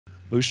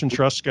Lucian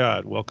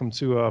Truscott, welcome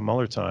to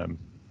Mueller Time.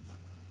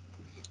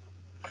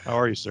 How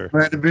are you, sir?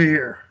 Glad to be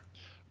here.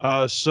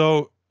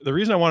 So the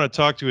reason I want to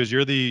talk to you is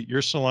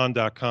you're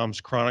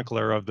Salon.com's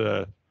chronicler of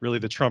the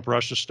Trump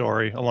Russia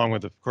story, along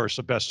with, of course,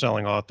 a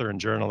best-selling author and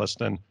journalist.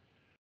 And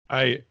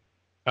I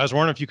was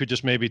wondering if you could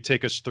just maybe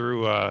take us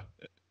through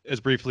as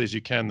briefly as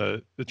you can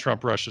the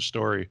Trump Russia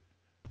story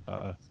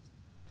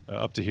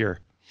up to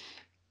here.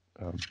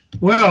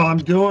 Well, I'm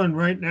doing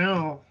right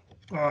now.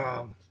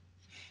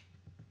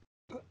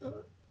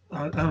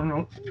 I don't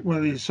know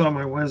whether you saw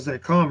my Wednesday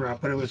column or not,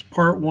 but it was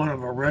part one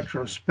of a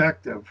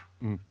retrospective.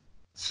 Mm.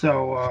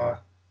 So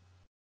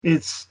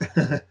it's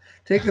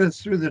taking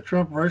us through the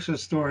Trump Russia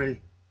story.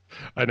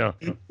 I know.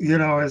 I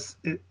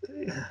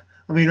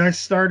mean, I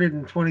started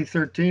in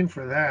 2013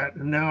 for that,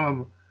 and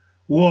now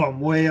I'm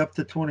way up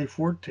to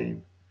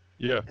 2014.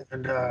 Yeah.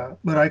 And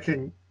but I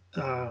can,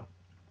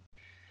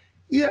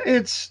 yeah,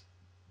 it's,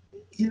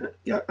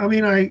 I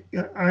mean,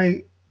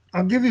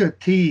 I'll give you a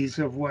tease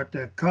of what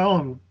the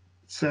column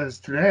says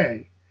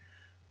today.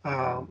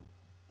 The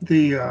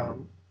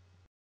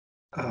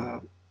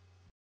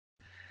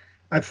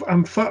I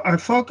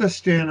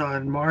focused in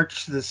on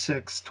March the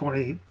 6th,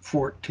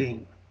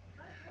 2014.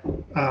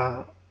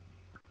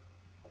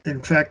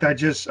 In fact,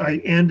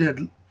 I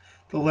ended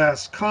the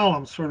last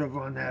column sort of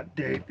on that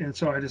date, and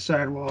so I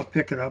decided, well, I'll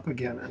pick it up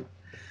again. And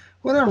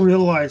what I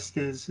realized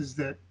is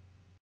that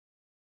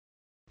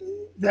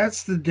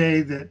that's the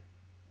day that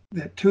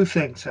two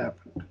things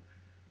happened.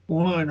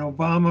 One,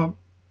 Obama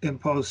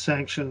imposed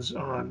sanctions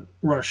on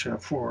Russia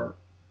for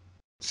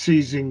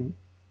seizing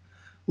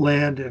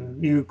land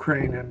in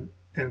Ukraine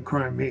and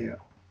Crimea.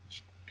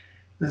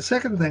 The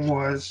second thing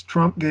was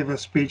Trump gave a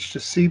speech to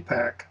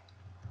CPAC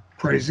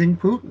praising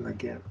Putin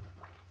again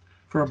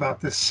for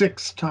about the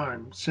sixth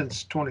time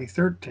since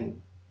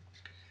 2013.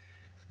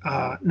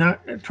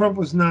 Trump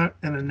was not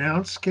an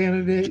announced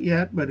candidate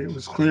yet, but it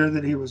was clear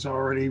that he was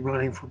already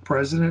running for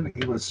president.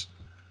 He was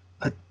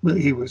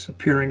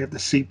appearing at the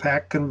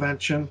CPAC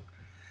convention.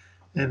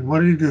 And what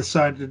did he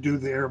decide to do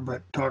there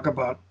but talk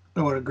about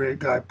what a great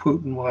guy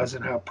Putin was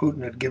and how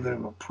Putin had given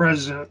him a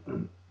present?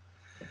 And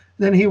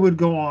then he would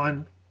go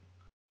on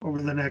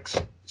over the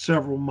next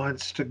several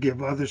months to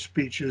give other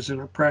speeches,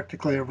 and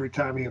practically every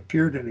time he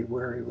appeared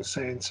anywhere, he was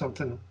saying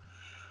something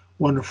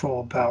wonderful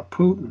about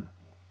Putin.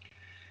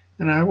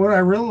 And what I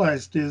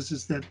realized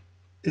is that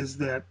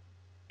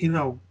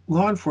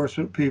law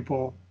enforcement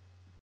people,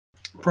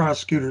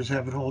 prosecutors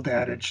have an old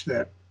adage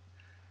that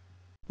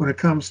when it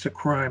comes to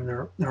crime,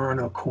 there are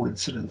no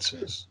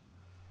coincidences.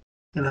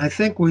 And I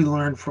think we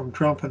learned from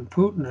Trump and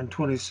Putin in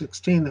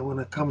 2016 that when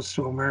it comes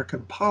to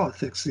American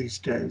politics these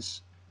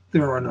days,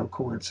 there are no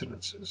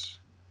coincidences.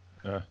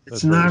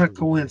 It's not a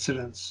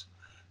coincidence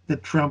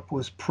that Trump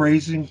was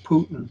praising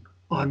Putin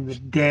on the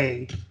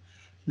day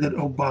that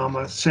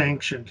Obama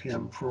sanctioned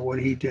him for what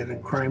he did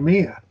in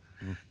Crimea.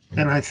 Mm-hmm.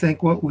 And I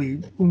think what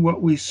we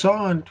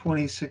saw in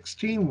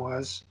 2016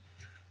 was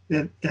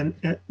that, and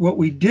what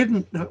we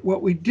didn't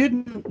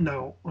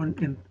know,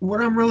 and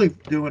what I'm really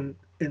doing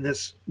in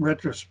this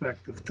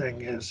retrospective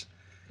thing is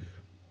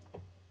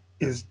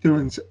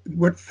doing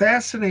what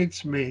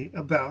fascinates me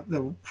about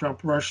the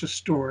Trump Russia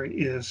story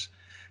is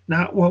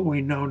not what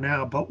we know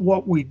now, but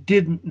what we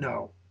didn't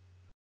know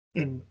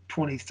in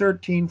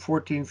 2013,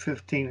 14,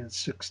 15, and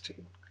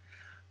 16.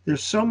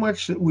 There's so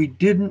much that we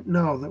didn't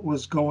know that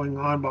was going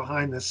on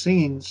behind the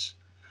scenes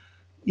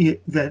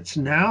that's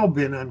now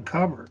been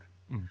uncovered.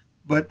 Mm.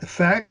 But the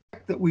fact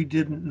that we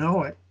didn't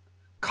know it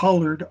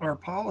colored our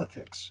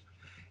politics.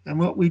 And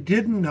what we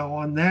didn't know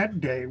on that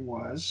day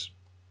was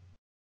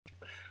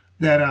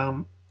that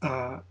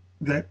what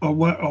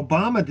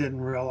Obama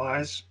didn't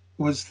realize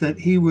was that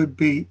he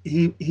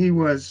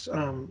was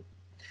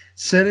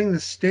setting the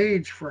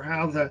stage for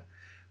how the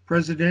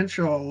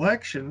presidential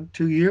election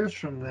 2 years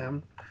from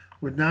then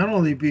would not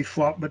only be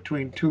fought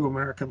between two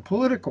American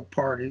political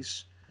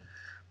parties,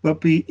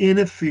 but be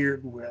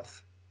interfered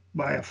with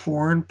by a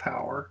foreign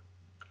power,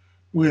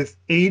 with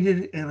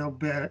aided and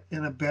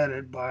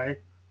abetted by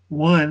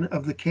one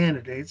of the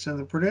candidates in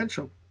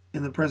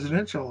the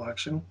presidential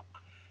election,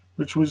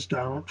 which was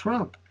Donald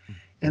Trump.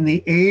 And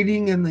the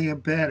aiding and the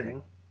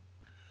abetting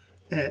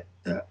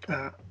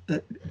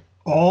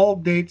all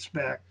dates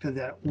back to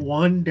that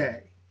one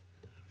day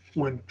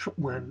when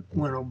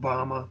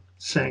Obama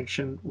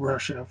sanctioned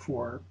Russia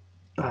for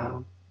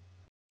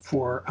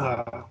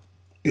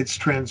its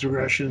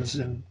transgressions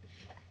in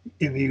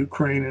the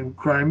Ukraine and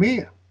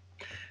Crimea.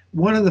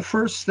 One of the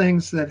first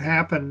things that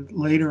happened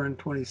later in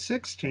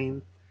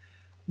 2016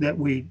 that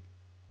we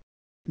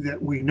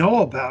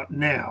know about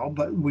now,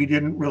 but we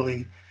didn't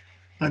really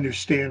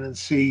understand and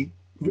see,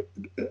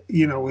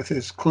 with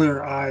as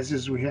clear eyes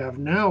as we have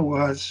now,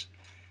 was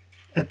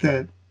at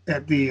the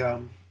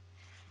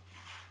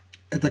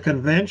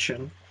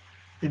convention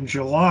in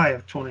July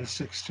of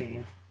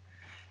 2016.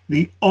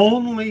 The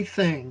only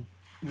thing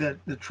that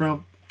the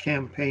Trump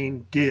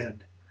campaign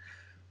did,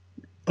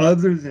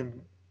 other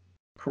than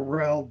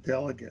corral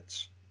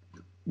delegates,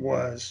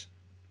 was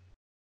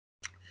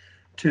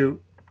to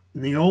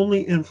And the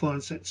only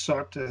influence it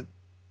sought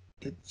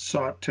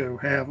to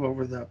have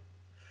over the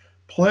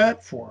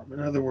platform, in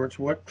other words,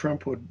 what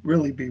Trump would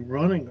really be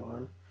running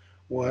on,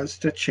 was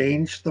to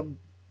change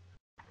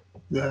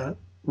the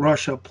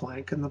Russia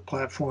plank and the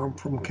platform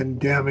from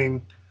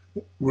condemning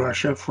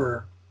Russia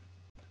for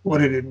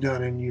what it had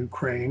done in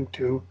Ukraine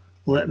to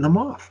letting them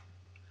off.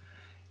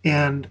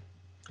 And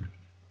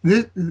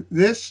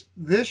this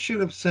should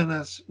have sent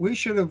us. We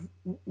should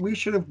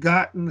have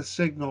gotten the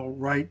signal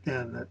right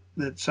then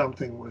that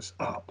something was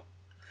up.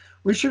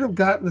 We should have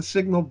gotten the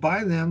signal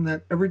by then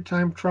that every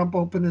time Trump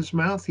opened his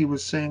mouth, he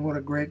was saying what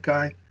a great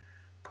guy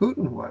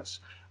Putin was.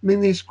 I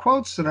mean, these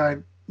quotes that I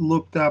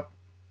looked up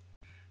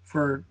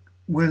for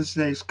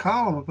Wednesday's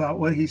column about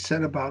what he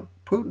said about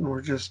Putin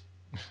were just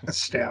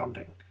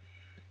astounding.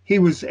 He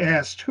was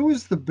asked, who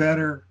is the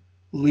better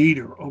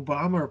leader,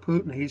 Obama or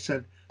Putin? He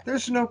said,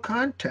 there's no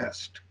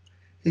contest.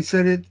 He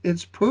said,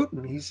 it's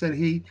Putin. He said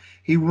he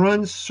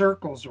runs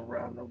circles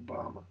around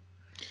Obama.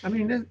 I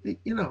mean,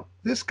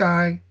 this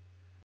guy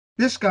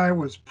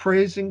was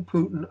praising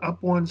Putin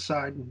up one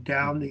side and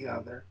down the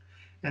other.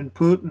 And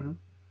Putin,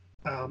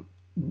 um,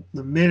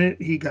 the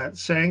minute he got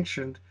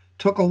sanctioned,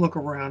 took a look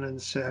around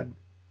and said,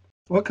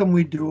 what can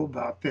we do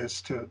about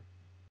this to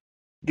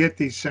get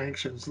these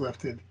sanctions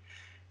lifted?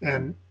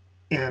 And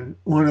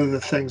one of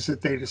the things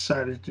that they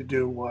decided to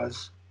do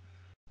was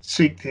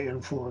seek to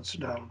influence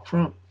Donald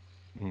Trump.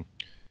 And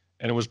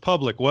it was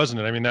public,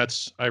 wasn't it? I mean,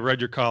 I read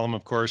your column,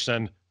 of course,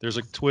 and there's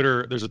a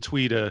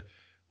tweet,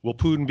 will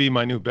Putin be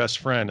my new best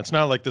friend? It's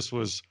not like this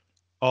was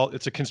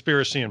it's a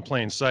conspiracy in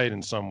plain sight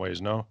in some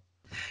ways, no?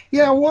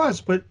 Yeah, it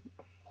was, but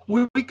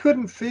we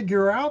couldn't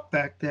figure out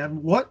back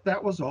then what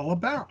that was all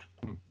about.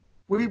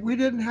 We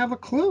didn't have a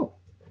clue.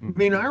 I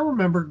mean, I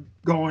remember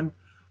going,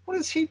 what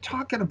is he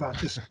talking about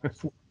this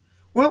for?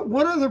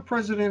 What other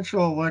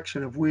presidential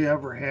election have we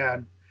ever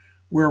had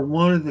where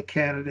one of the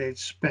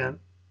candidates spent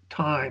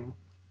time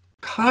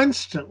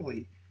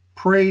constantly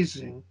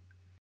praising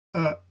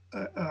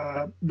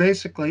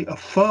basically a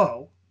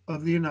foe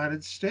of the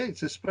United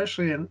States,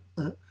 especially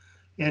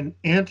an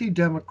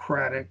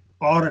anti-democratic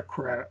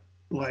autocrat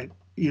like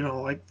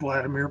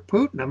Vladimir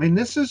Putin? I mean,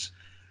 this is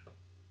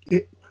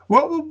it.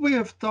 What would we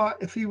have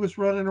thought if he was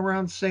running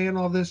around saying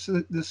all this,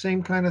 the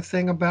same kind of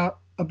thing about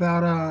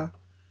the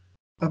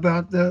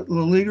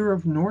leader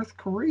of North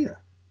Korea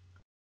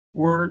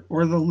or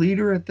the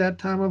leader at that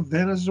time of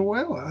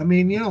Venezuela? I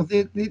mean,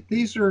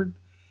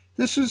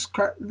 this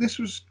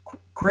was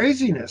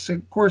craziness.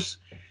 Of course,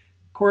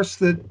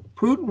 that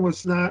Putin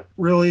was not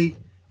really,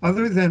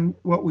 other than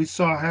what we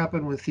saw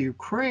happen with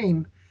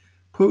Ukraine,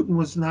 Putin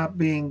was not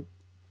being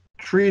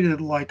treated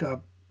like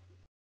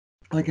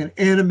an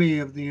enemy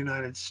of the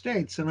United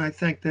States. And I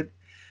think that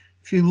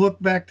if you look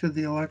back to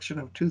the election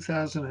of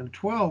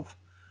 2012,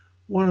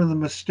 one of the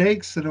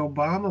mistakes that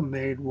Obama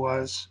made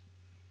was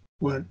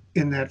when,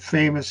 in that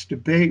famous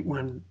debate,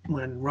 when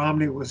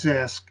Romney was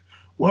asked,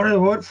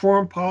 what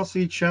foreign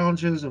policy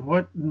challenges and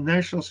what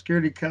national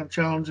security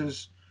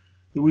challenges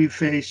do we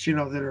face, that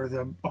are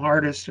the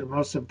hardest and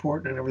most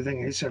important and everything?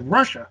 And he said,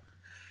 Russia.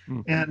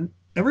 Mm-hmm. And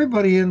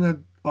everybody in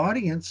the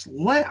audience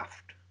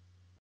laughed.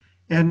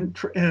 And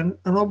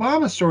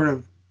Obama sort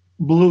of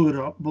blew it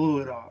off,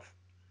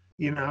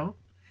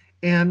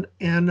 and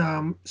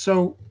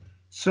so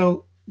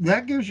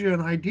that gives you an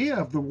idea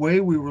of the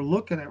way we were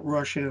looking at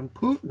Russia and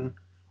Putin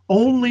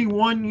only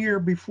 1 year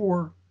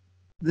before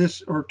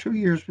this, or 2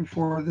 years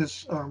before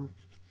this,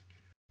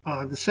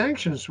 the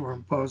sanctions were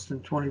imposed in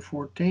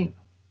 2014.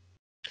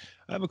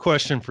 I have a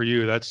question for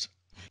you. That's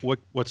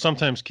what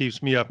sometimes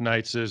keeps me up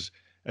nights is,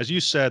 as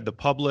you said, the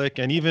public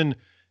and even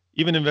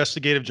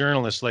investigative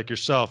journalists like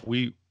yourself,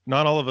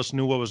 not all of us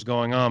knew what was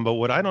going on. But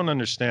what I don't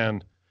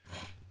understand,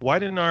 why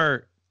didn't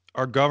our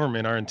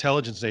government, our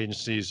intelligence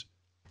agencies,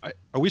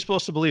 are we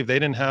supposed to believe they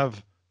didn't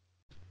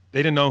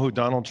know who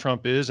Donald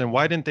Trump is, and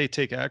why didn't they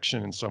take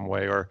action in some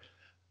way? Or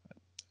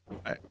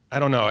I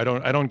don't know.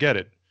 I don't get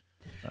it.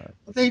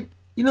 They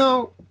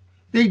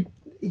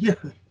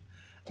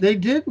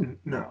didn't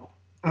know.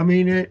 I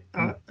mean,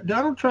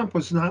 Donald Trump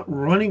was not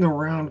running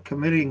around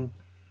committing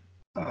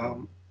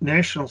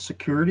national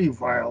security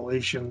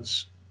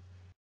violations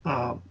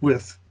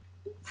with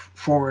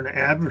foreign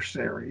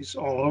adversaries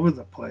all over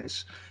the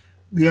place.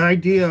 The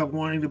idea of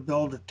wanting to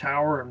build a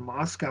tower in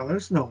Moscow,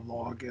 there's no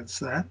law against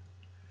that.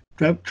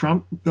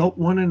 Trump built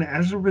one in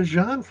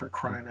Azerbaijan, for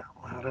crying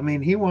out loud. I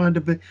mean, he wanted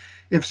to be,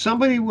 if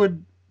somebody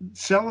would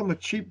sell him a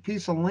cheap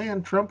piece of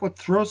land, Trump would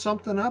throw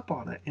something up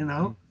on it,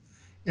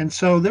 And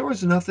so there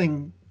was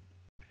nothing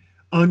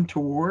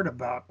untoward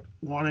about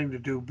wanting to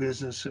do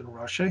business in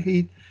Russia.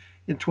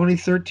 In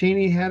 2013,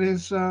 he had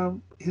his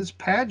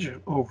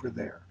pageant over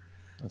there.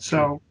 That's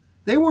so true.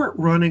 They weren't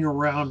running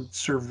around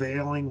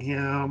surveilling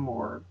him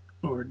or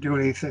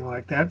doing anything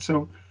like that.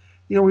 So,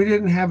 we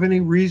didn't have any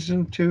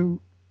reason to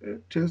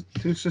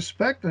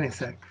suspect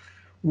anything.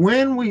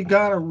 When we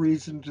got a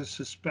reason to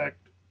suspect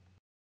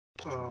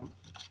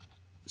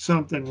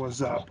something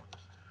was up,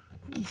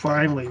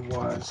 finally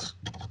was,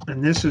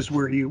 and this is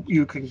where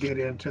you can get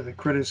into the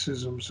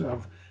criticisms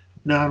of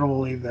not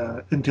only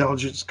the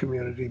intelligence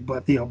community,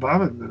 but the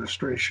Obama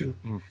administration,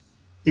 Mm.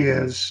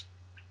 is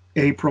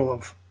April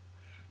of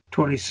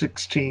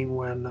 2016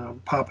 when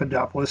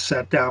Papadopoulos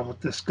sat down with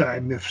this guy,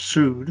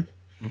 Mifsud,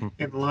 Mhm.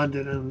 in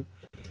London. And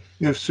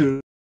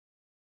Mifsud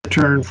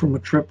returned from a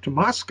trip to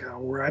Moscow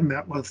where I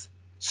met with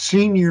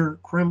senior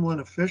Kremlin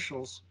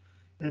officials,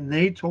 and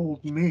they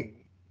told me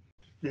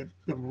that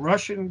the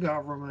Russian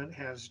government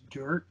has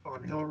dirt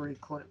on Hillary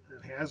Clinton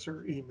and has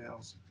her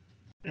emails,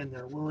 and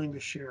they're willing to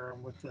share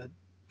them with the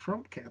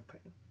Trump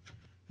campaign.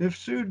 If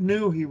Sood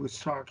knew he was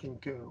talking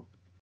to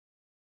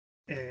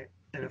an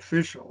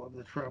official of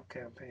the Trump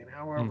campaign,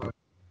 Mm.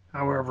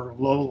 however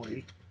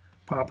lowly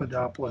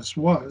Papadopoulos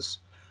was,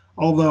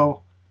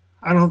 although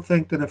I don't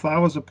think that if I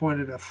was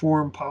appointed a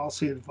foreign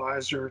policy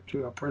advisor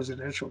to a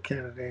presidential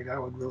candidate, I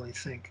would really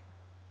think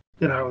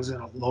that I was in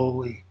a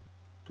lowly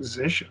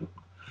position.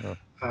 Oh,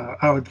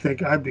 I would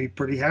think I'd be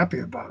pretty happy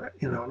about it,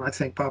 and I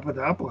think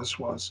Papadopoulos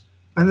was.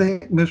 I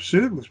think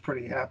Mifsud was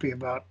pretty happy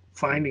about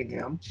finding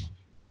him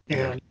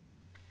yeah.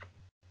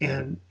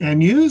 and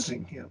and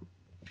using him.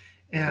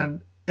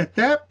 And at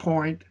that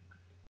point,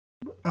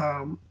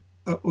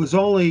 it was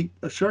only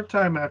a short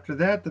time after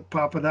that that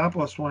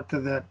Papadopoulos went to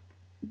that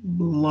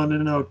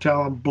London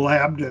hotel and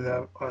blabbed to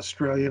the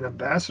Australian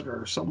ambassador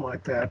or something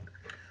like that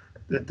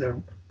that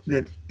the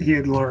that he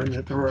had learned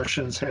that the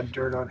Russians had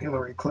dirt on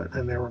Hillary Clinton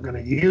and they were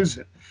going to use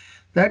it.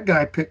 That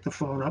guy picked the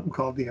phone up and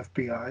called the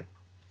FBI,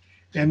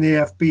 and the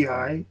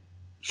FBI,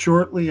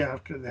 shortly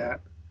after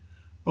that,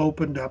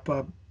 opened up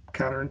a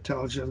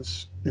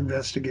counterintelligence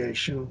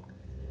investigation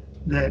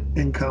that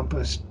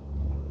encompassed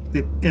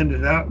that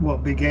ended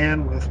up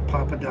began with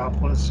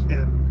Papadopoulos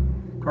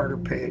and Carter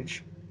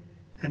Page,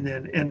 and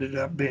then ended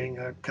up being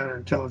a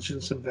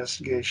counterintelligence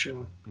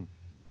investigation Mm.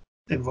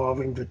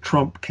 involving the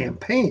Trump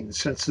campaign,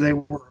 since they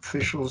were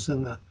officials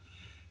in the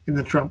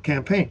Trump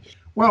campaign.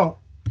 Well,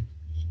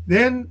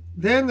 then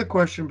the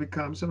question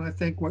becomes, and I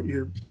think what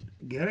you're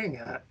getting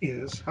at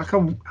is how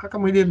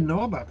come we didn't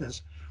know about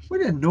this? We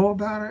didn't know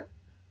about it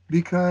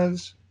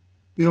because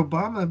the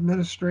Obama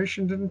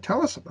administration didn't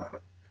tell us about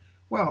it.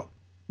 Well,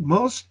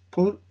 most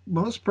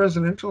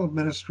presidential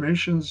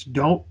administrations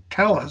don't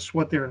tell us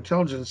what their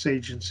intelligence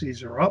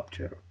agencies are up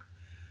to.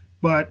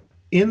 But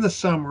in the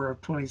summer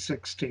of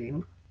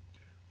 2016,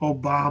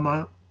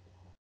 Obama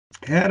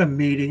had a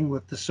meeting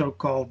with the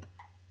so-called,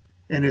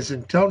 and his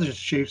intelligence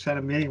chiefs had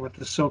a meeting with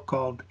the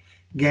so-called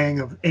Gang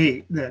of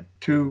Eight, the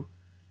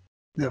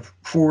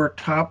four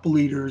top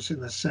leaders in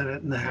the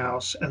Senate and the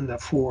House, and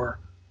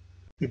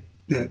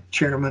the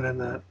chairman and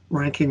the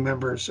ranking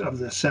members of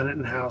the Senate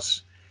and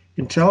House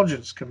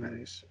intelligence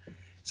committees,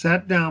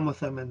 sat down with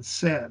them and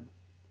said,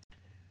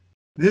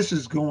 "This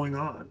is going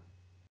on.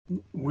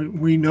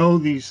 We know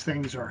these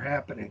things are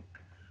happening.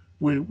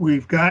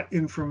 We've got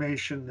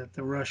information that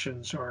the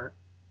Russians are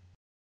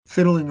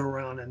fiddling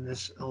around in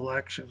this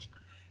election."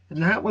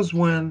 And that was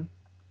when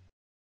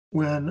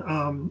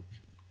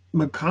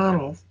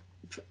McConnell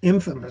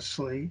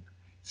infamously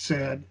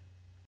said,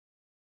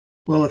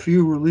 "Well, if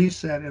you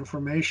release that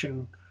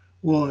information,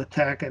 we'll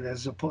attack it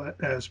as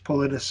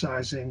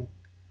politicizing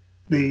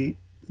the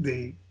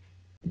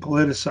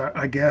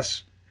I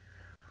guess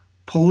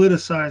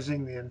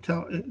politicizing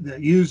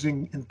the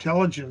using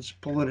intelligence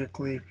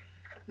politically,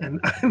 and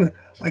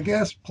I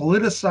guess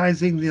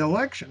politicizing the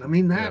election." I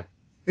mean, Yeah. that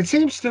it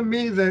seems to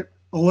me that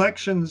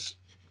elections,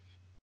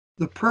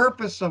 the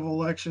purpose of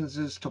elections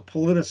is to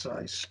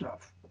politicize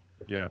stuff.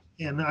 Yeah.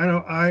 And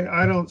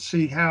I don't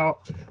see how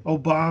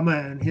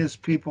Obama and his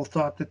people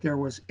thought that there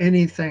was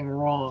anything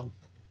wrong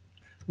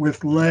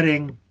with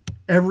letting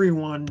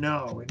everyone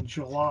know in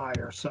July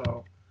or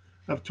so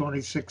of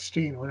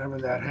 2016, whenever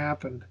that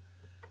happened,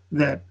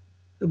 that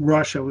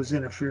Russia was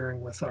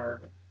interfering with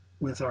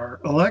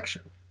our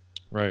election.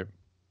 Right.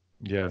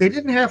 Yeah. They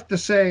didn't have to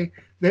say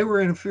they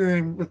were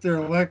interfering with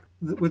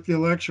the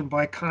election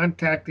by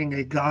contacting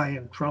a guy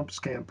in Trump's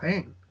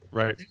campaign.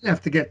 Right. They didn't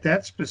have to get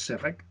that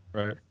specific.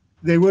 Right.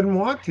 They wouldn't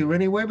want to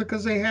anyway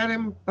because they had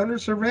him under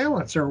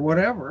surveillance or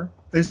whatever.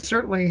 They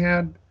certainly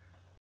had,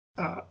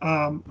 uh,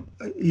 um,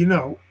 you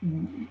know,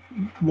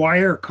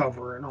 wire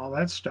cover and all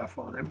that stuff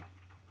on him.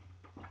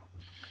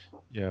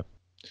 Yeah.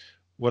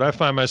 What I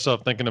find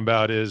myself thinking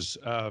about is,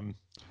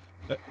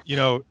 you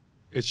know,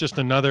 it's just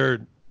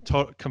another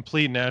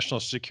complete national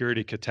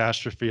security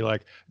catastrophe.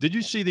 Like, did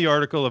you see the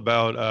article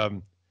about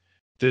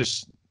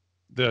this?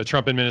 The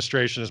Trump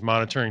administration is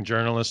monitoring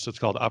journalists. It's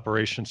called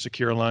Operation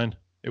Secure Line.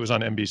 It was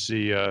on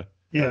NBC.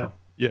 Yeah.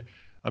 Yeah,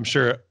 I'm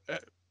sure.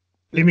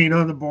 You mean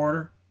on the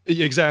border?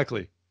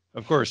 Exactly.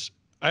 Of course.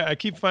 I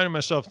keep finding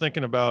myself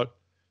thinking about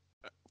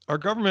our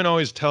government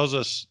always tells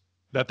us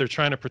that they're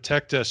trying to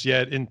protect us,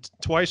 yet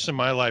twice in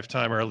my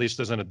lifetime, or at least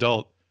as an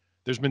adult,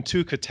 there's been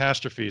two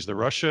catastrophes, the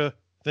Russia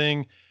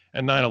thing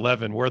and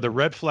 9/11, where the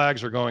red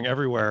flags are going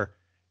everywhere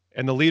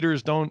and the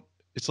leaders don't,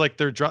 it's like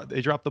they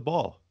drop the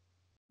ball.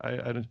 I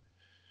don't,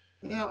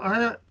 Yeah,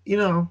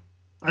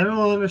 I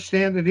don't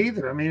understand it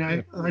either. I mean,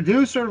 yeah, I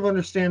do sort of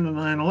understand the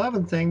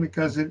 9/11 thing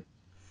because it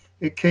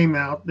it came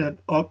out that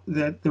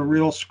that the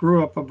real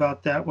screw up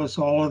about that was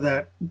all of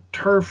that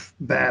turf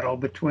battle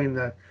between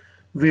the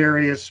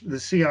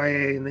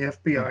CIA and the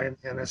FBI and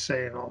the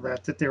NSA and all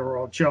that, that they were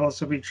all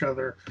jealous of each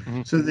other,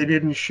 Mm-hmm. so they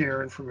didn't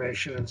share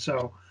information. And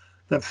so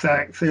the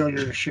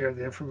failure to share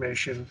the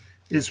information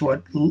is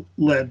what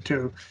led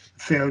to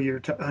failure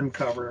to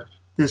uncover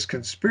this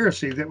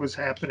conspiracy that was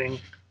happening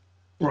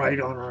right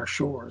on our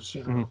shores.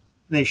 Mm-hmm.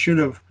 They should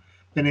have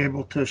been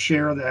able to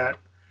share that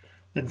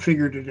and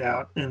figured it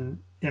out, and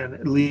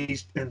at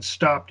least and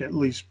stopped at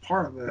least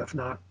part of it, if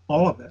not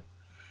all of it.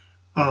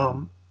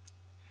 Um,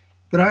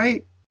 but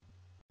I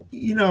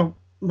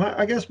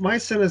guess my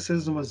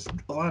cynicism is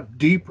a lot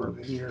deeper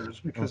than yours,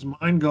 because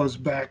mine goes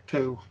back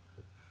to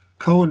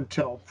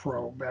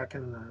COINTELPRO back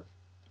in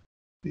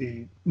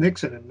the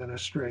Nixon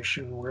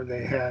administration, where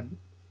they had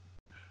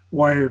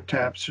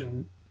wiretaps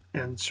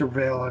and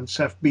surveillance,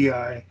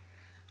 FBI,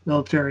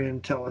 military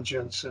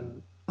intelligence,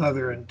 and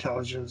other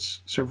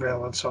intelligence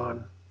surveillance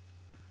on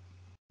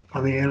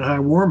the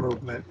anti-war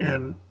movement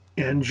and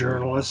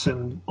journalists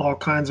and all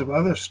kinds of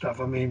other stuff.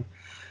 I mean,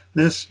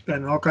 this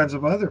and all kinds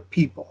of other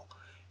people.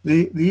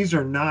 These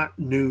are not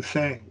new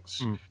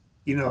things.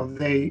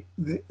 Mm.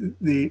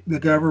 The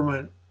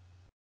government,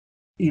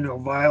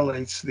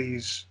 violates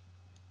these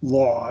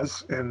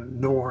laws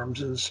and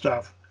norms and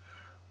stuff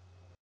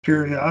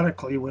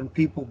periodically when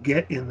people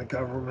get in the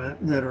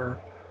government that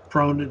are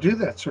prone to do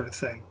that sort of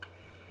thing.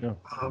 Yeah.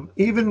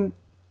 Even,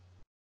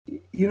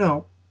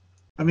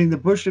 I mean, the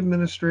Bush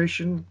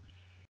administration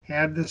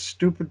had this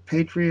stupid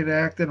Patriot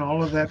Act and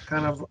all of that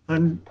kind of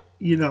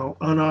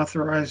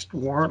unauthorized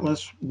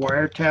warrantless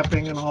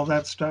wiretapping and all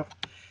that stuff.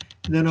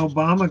 And then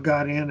Obama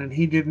got in, and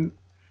he didn't,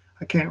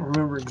 I can't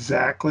remember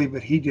exactly,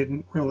 but he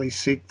didn't really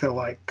seek to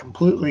like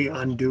completely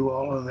undo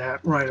all of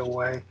that right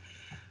away.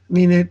 I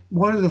mean,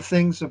 one of the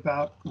things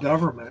about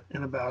government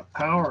and about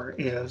power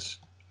is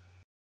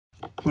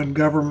when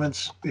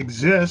governments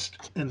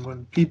exist and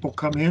when people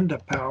come into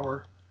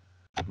power,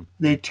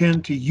 they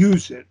tend to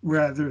use it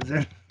rather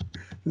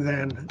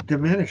than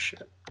diminish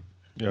it.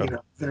 Yeah.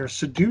 They're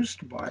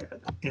seduced by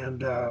it,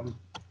 and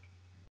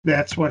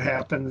that's what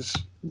happens.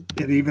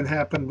 It even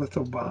happened with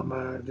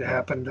Obama. It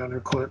happened under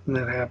Clinton.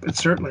 It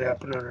certainly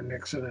happened under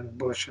Nixon and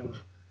Bush and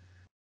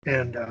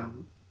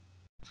and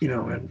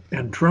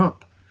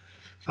Trump.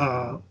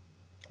 Uh,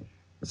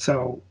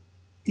 so,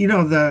 you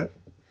know the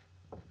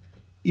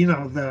you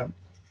know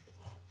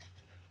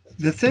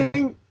the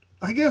thing.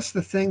 I guess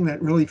the thing that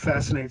really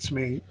fascinates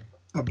me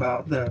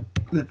about the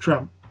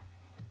Trump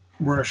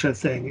Russia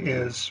thing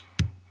is,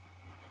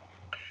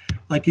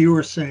 like you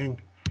were saying,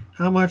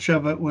 how much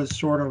of it was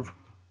sort of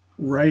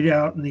right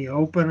out in the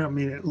open. I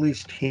mean, at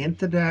least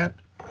hinted at.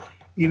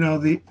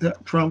 The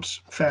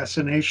Trump's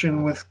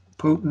fascination with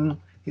Putin,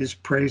 his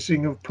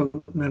praising of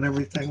Putin and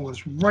everything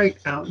was right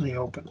out in the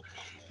open.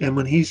 And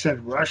when he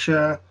said,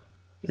 Russia,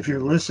 if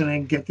you're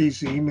listening, get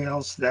these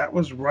emails, that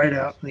was right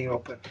out in the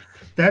open.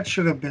 That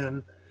should have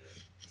been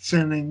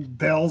sending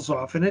bells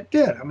off, and it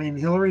did. I mean,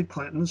 Hillary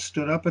Clinton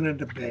stood up in a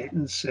debate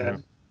and said,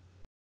 Yeah.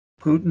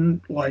 Putin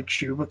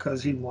likes you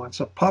because he wants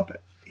a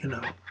puppet.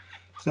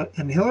 So,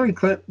 and Hillary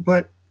Clinton,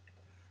 but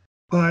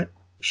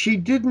she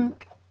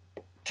didn't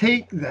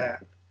take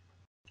that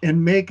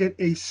and make it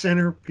a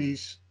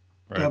centerpiece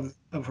Right.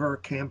 of her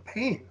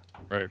campaign,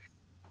 Right.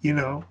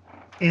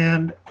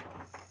 And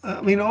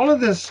I mean, all of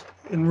this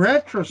in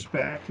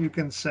retrospect, you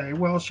can say,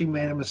 well, she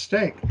made a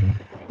mistake,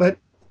 but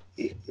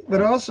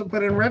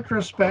but in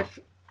retrospect,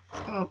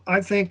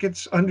 I think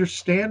it's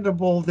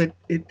understandable that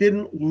it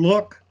didn't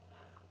look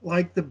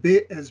like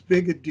as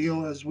big a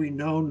deal as we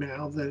know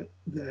now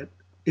that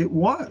it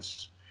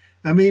was.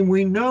 I mean,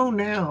 we know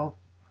now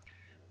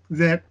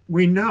that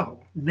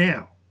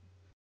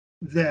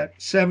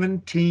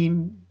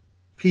 17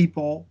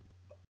 people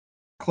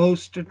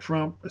close to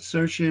Trump,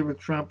 associated with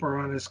Trump or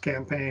on his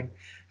campaign,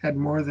 had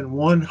more than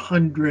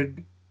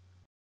 100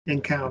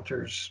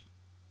 encounters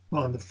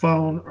on the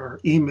phone or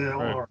email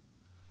Right. or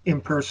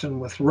in person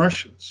with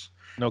Russians.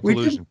 No We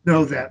didn't collusion.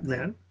 know that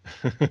then.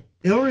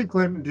 Hillary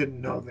Clinton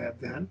didn't know that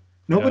then.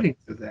 Yeah. Nobody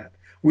knew that.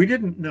 We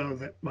didn't know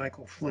that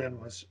Michael Flynn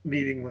was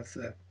meeting with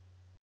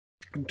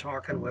and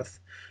talking with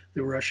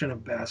the Russian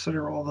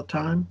ambassador all the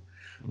time.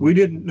 We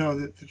didn't know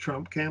that the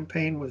Trump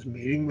campaign was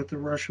meeting with the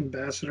Russian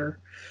ambassador.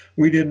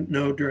 We didn't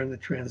know during the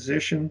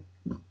transition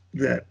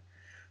that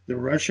the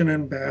Russian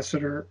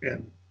ambassador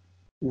and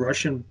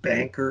Russian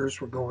bankers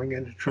were going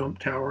into Trump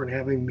Tower and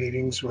having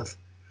meetings with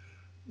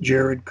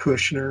Jared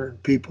Kushner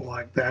and people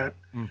like that.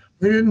 Mm.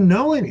 We didn't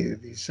know any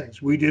of these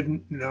things. We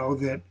didn't know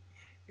that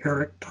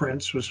Eric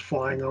Prince was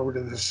flying over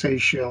to the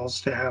Seychelles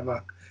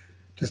to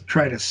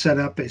try to set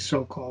up a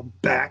so-called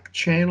back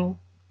channel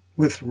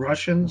with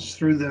Russians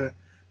through the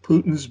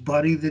Putin's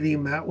buddy that he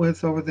met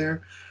with over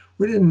there.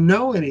 We didn't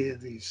know any of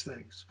these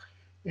things,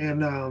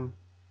 and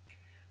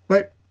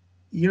but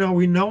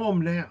we know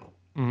them now,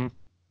 Mm-hmm.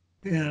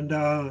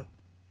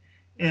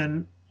 and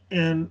and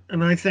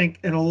and I think,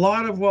 and a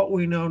lot of what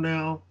we know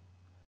now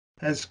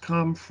has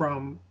come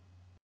from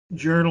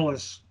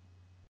journalists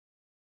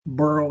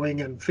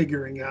burrowing and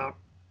figuring out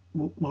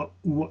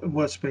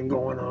what's been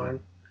going on.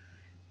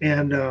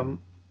 And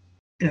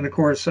and of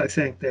course, I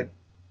think that,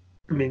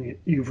 I mean,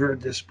 you've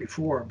heard this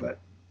before, but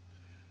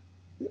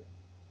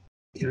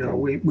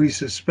we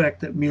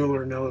suspect that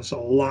Mueller knows a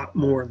lot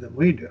more than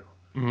we do.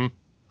 Mm-hmm.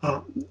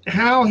 Uh,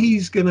 how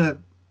he's going to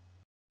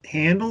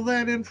handle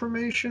that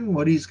information,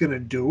 what he's going to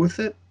do with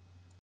it,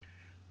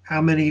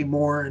 how many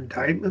more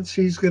indictments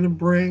he's going to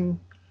bring,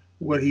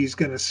 what he's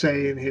going to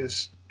say in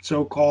his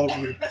so-called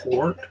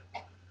report,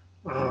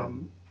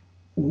 um,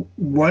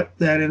 what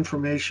that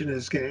information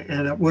is going to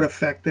end up, what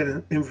effect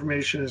that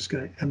information is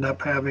going to end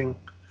up having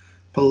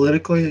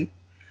politically.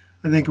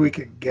 I think we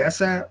could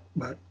guess at,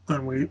 but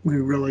we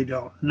really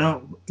don't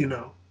know.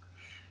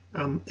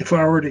 If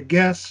I were to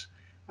guess,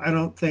 I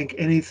don't think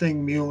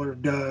anything Mueller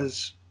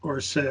does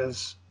or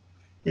says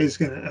is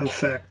going to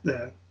affect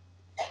the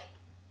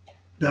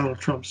Donald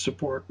Trump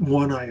support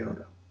one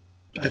iota.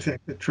 I think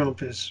that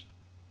Trump is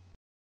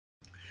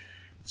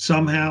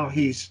somehow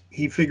he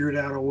figured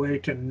out a way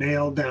to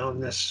nail down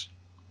this,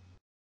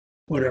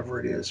 whatever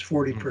it is,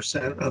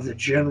 40% of the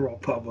general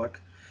public,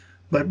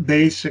 but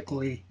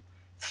basically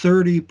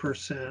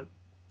 30%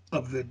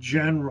 of the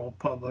general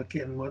public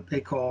in what they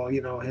call,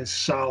 his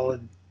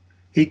solid,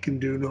 he can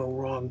do no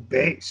wrong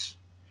base,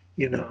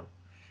 you know,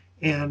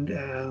 and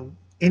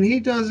he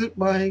does it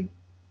by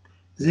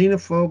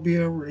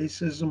xenophobia,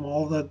 racism,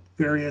 all the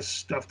various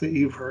stuff that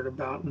you've heard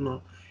about, and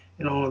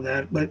all of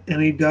that. But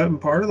and he does,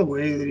 and part of the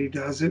way that he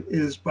does it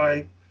is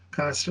by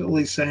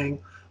constantly saying,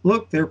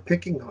 "Look, they're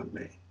picking on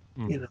me.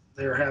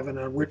 They're having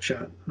a witch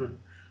hunt. And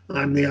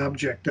I'm the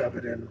object of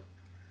it." And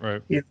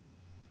Right.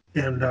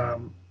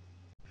 and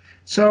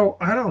so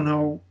I don't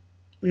know,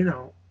 you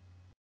know,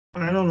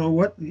 I don't know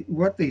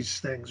what these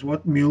things,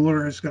 what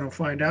Mueller is going to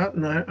find out,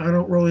 and I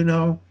don't really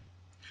know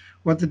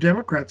what the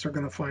Democrats are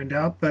going to find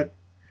out, but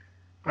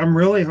I'm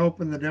really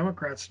hoping the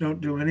Democrats don't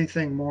do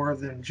anything more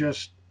than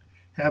just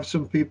have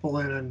some people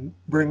in and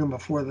bring them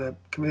before the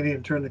committee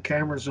and turn the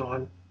cameras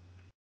on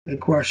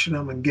and question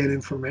them and get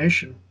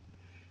information,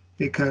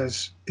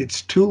 because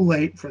it's too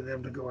late for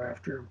them to go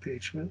after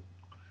impeachment.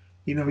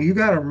 You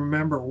got to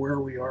remember where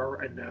we are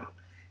right now.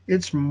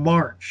 It's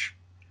March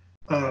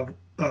of,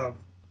 of,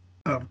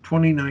 of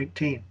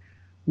 2019.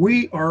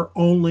 We are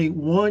only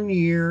 1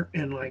 year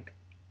and like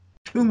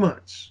 2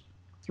 months,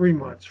 3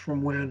 months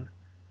from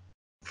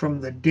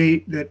the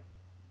date that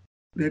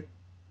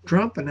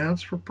Trump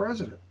announced for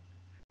president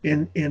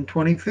in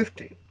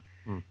 2015.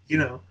 Mm.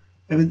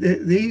 I mean,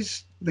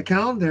 the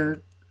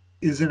calendar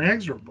is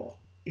inexorable.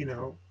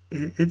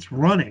 It's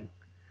running.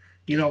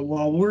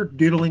 While we're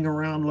diddling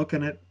around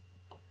looking at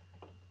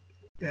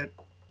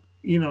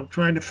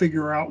trying to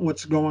figure out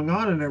what's going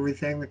on and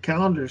everything, the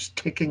calendar's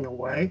ticking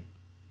away,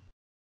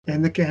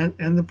 and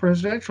the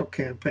presidential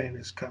campaign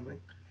is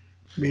coming.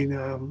 I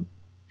mean,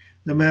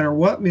 no matter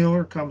what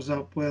Mueller comes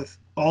up with,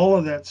 all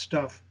of that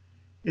stuff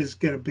is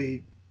going to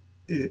be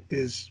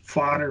is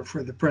fodder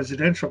for the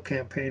presidential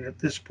campaign at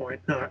this point,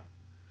 not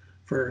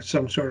for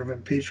some sort of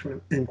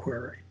impeachment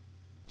inquiry.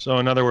 So,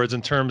 in other words,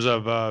 in terms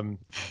of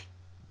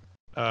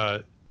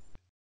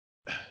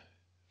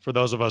for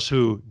those of us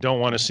who don't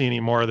want to see any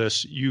more of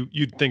this,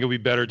 you'd think it would be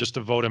better just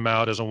to vote him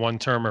out as a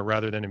one-termer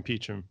rather than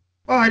impeach him?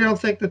 Well, I don't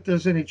think that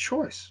there's any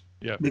choice.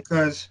 Yeah.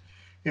 Because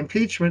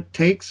impeachment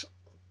takes,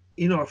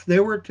 if they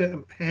were to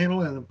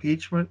impanel an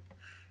impeachment,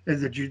 and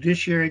the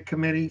Judiciary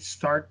Committee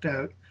start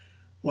to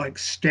like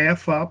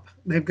staff up,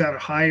 they've got to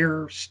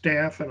hire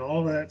staff and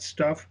all of that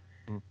stuff,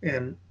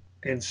 and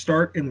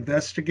start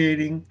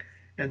investigating,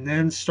 and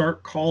then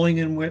start calling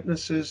in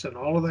witnesses and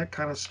all of that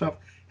kind of stuff.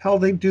 Hell,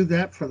 they do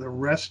that for the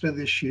rest of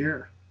this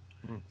year,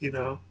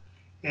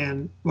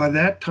 and by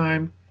that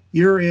time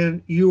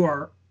you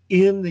are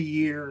in the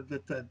year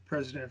that the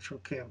presidential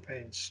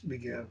campaign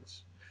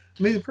begins.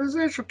 I mean, the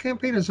presidential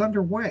campaign is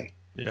underway.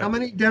 Yeah. How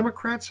many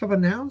Democrats have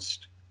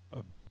announced?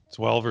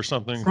 12 or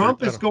something.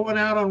 Trump is going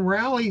out on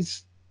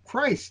rallies,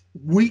 Christ,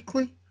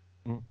 weekly.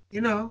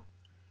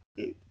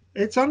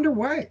 It's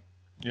underway.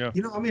 Yeah.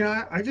 I mean,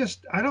 I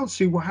don't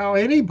see how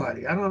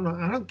anybody, I don't know,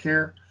 I don't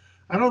care.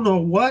 I don't know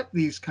what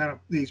these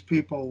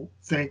people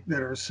think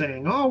that are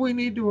saying, oh, we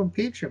need to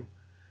impeach him.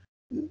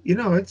 We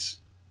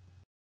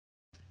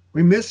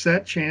missed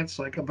that chance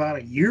like about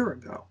a year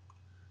ago.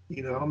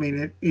 I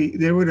mean,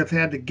 they would have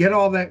had to get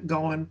all that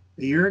going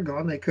a year ago,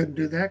 and they couldn't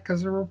do that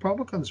because the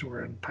Republicans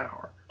were in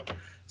power.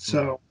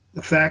 So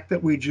the fact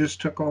that we just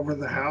took over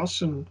the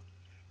House and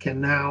can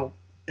now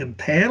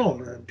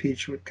impanel the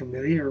impeachment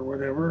committee or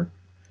whatever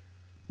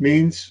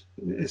means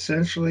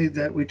essentially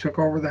that we took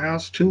over the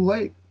House too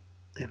late,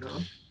 and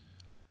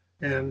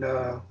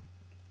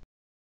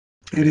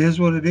it is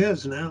what it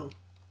is now.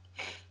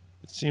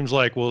 It seems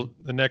like,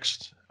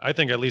 I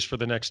think at least for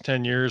the next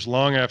 10 years,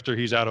 long after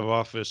he's out of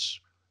office,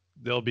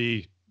 there'll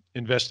be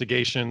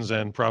investigations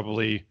and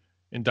probably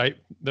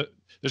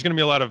there's going to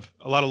be a lot of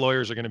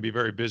lawyers are going to be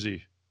very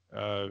busy.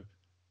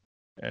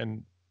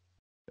 And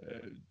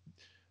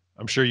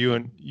I'm sure you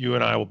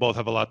and I will both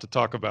have a lot to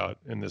talk about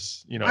in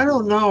this, I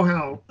don't know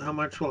how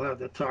much we'll have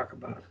to talk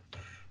about,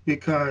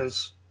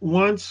 because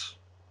once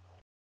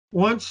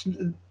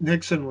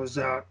Nixon was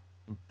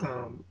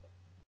um,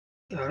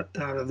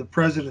 out of the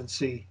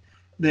presidency,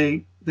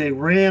 they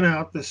ran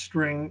out the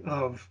string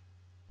of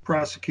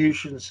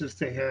prosecutions that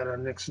they had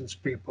on Nixon's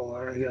people.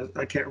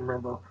 I can't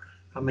remember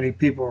how many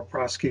people were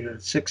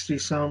prosecuted. 60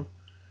 some.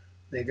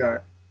 They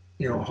got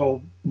a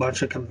whole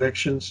bunch of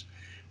convictions.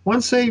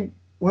 Once they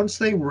once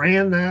they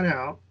ran that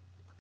out,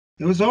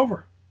 it was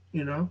over.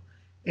 You know,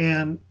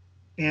 and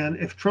and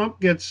if Trump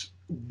gets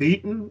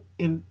beaten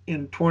in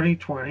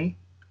 2020,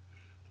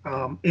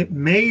 it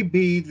may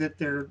be that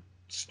there are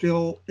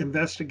still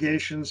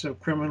investigations of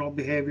criminal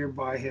behavior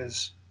by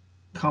his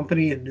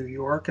company in New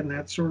York and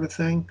that sort of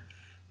thing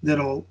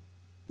that'll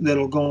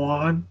that'll go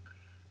on.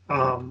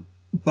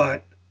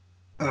 But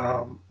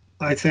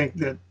I think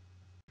that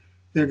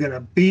they're going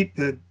to beat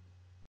the,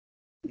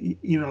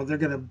 they're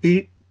going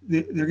to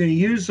they're going to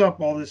use up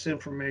all this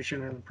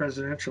information in the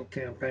presidential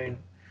campaign.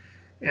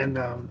 And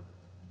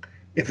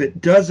if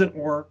it doesn't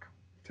work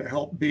to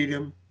help beat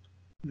him,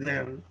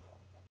 then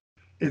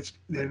it's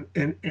then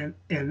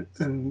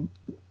and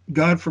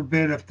God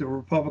forbid if the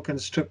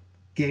Republicans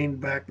gained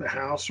back the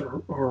House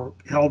or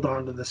held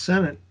on to the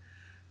Senate,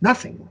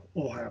 nothing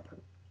will happen.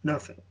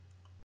 Nothing.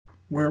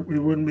 We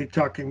wouldn't be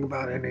talking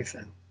about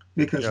anything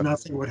because Yep.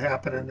 nothing would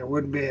happen and there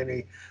wouldn't be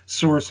any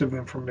source of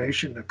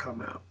information to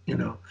come out.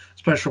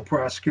 Special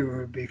prosecutor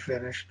would be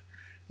finished.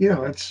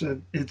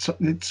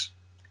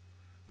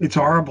 It's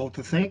horrible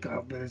to think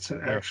of, but it's Yeah.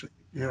 actually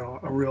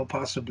a real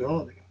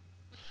possibility.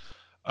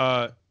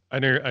 Uh, I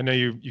know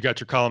you got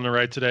your column to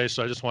write today,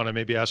 so I just want to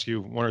maybe ask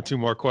you one or two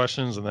more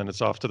questions, and then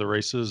it's off to the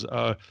races.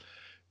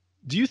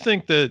 Do you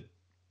think that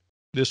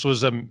this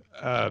was a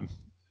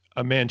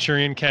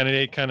Manchurian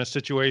candidate kind of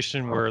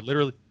situation where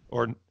literally,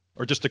 or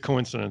just a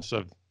coincidence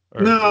of,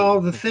 or No,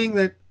 the thing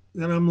that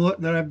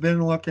I've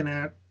been looking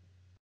at,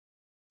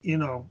 you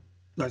know,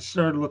 I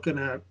started looking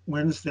at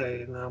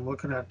Wednesday and I'm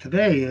looking at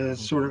today is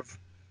sort of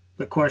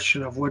the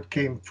question of what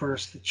came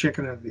first, the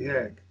chicken or the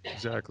egg.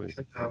 exactly.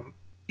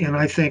 And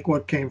I think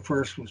what came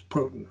first was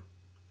Putin.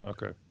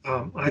 Okay.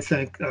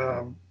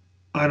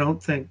 I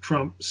don't think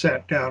Trump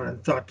sat down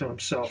and thought to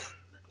himself,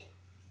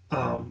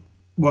 um,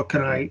 what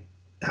can I,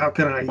 how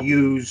can I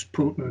use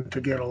Putin to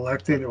get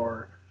elected,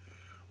 or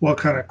what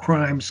kind of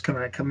crimes can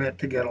I commit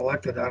to get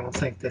elected? I don't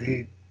think that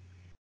he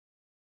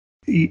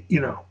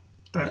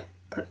I,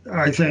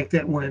 I think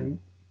that when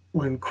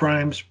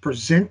crimes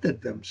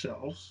presented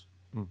themselves,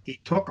 Hmm. he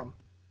took them,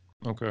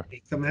 Okay.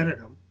 he committed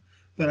them.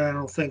 But I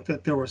don't think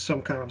that there was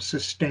some kind of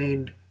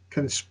sustained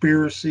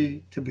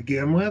conspiracy to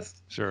begin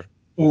with, Sure.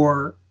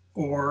 or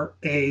or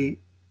a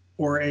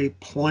or a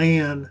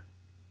plan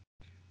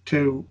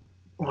to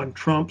on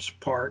Trump's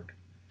part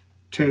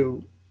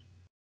to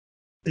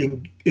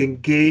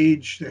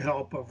engage the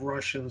help of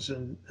Russians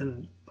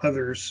and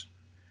others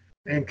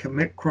and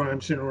commit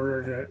crimes in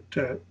order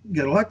to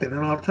get elected.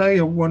 And I'll tell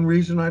you one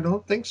reason I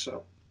don't think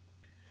so.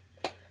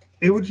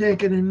 It would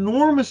take an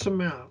enormous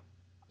amount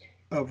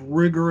of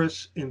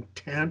rigorous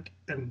intent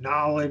and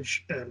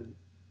knowledge and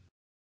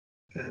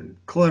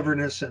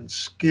cleverness and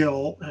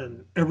skill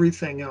and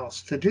everything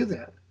else to do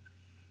that.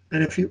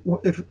 And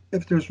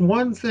if there's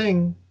one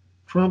thing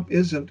Trump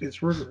isn't,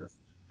 it's rigorous.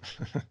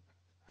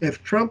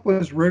 If Trump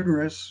was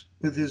rigorous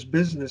with his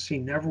business, he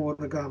never would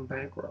have gone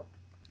bankrupt.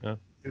 Yeah.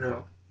 You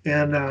know,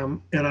 and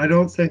I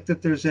don't think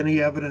that there's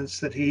any evidence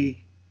that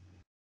he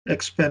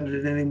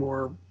expended any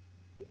more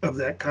of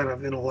that kind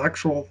of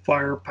intellectual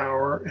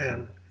firepower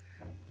and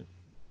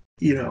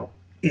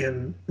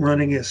in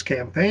running his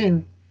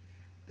campaign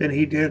than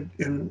he did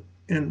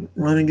in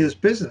running his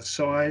business.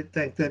 So I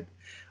think that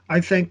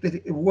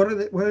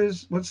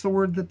what's the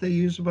word that they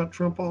use about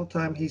Trump all the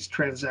time? He's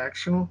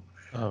transactional.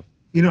 Oh,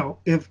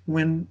 If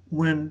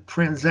when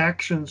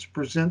transactions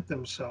present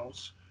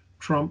themselves,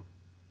 Trump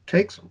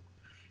takes them.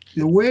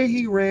 The way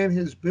he ran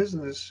his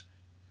business,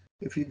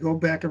 if you go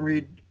back and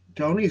read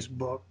Tony's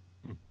book,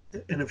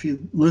 and if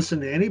you listen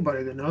to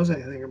anybody that knows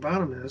anything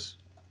about him, is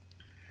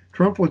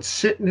Trump would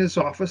sit in his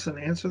office and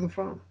answer the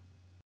phone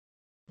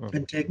oh,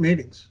 and take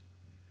meetings.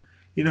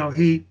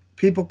 He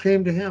people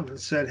came to him and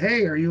said,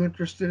 "Hey, are you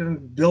interested in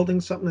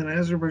building something in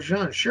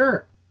Azerbaijan?"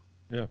 Sure.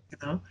 yeah.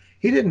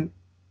 He didn't.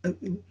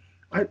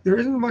 There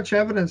isn't much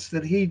evidence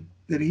that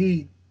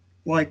he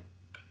like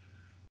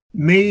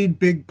made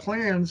big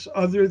plans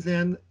other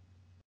than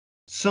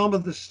some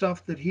of the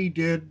stuff that he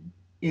did,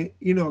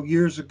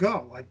 years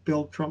ago, like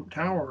build Trump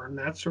Tower and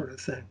that sort of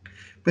thing.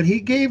 But he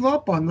gave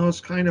up on those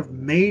kind of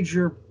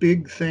major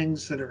big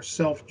things that are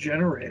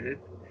self-generated,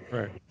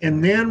 Right.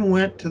 and then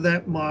went to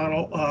that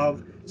model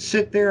of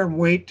sit there and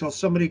wait till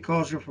somebody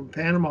calls you from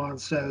Panama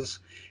and says,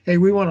 "Hey,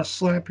 we want to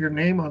slap your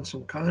name on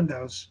some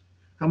condos.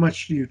 How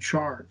much do you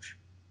charge?"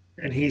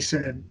 And he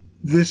said,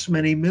 "This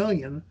many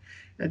million,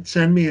 and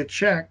send me a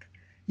check.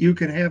 You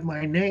can have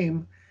my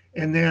name.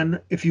 And then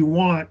if you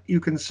want, you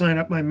can sign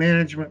up my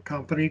management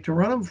company to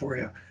run them for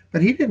you."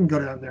 But he didn't go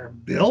down there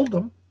and build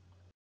them.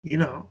 He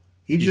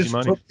Easy just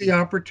money. took the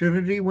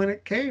opportunity when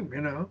it came.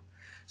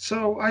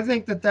 So I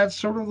think that that's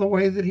sort of the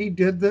way that he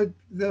did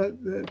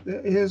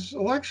his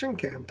election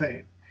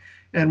campaign.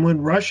 And when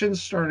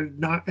Russians started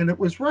not, and it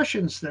was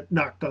Russians that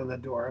knocked on the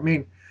door. I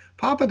mean,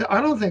 I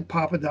don't think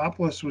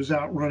Papadopoulos was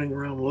out running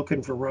around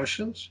looking for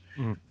Russians.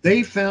 Mm.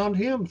 They found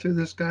him through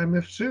this guy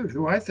Mifsud,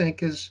 who I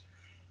think is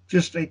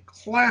just a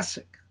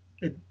classic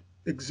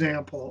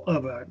example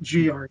of a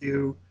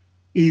GRU,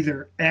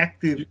 either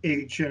active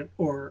agent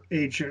or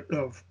agent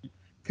of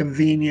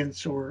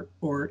convenience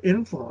or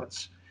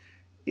influence.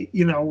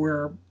 You know,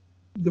 where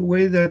the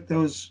way that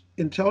those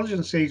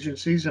intelligence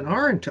agencies and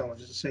our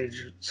intelligence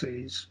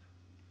agencies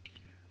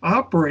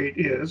operate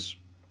is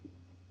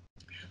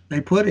they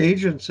put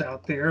agents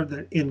out there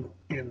that in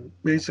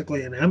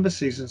basically in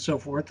embassies and so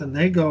forth, and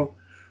they go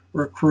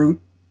recruit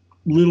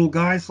little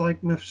guys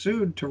like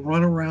Mifsud to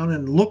run around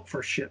and look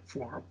for shit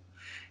for them,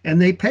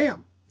 and they pay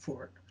them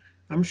for it.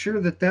 I'm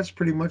sure that that's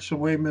pretty much the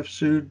way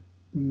Mifsud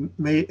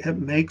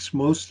makes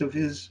most of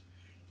his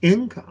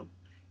income,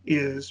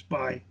 is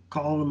by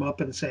calling them up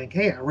and saying,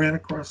 "Hey, I ran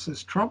across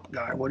this Trump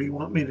guy. What do you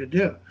want me to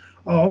do?"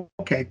 "Oh,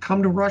 okay,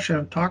 come to Russia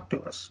and talk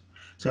to us."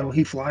 So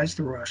he flies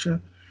to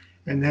Russia,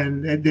 and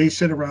then they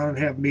sit around and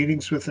have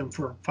meetings with him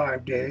for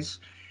 5 days,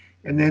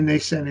 and then they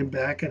send him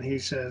back, and he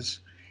says,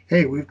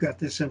 "Hey, we've got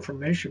this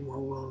information we're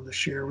willing to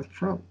share with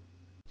Trump.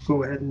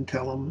 Go ahead and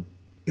tell him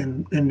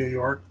in New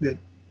York that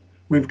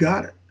we've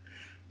got it."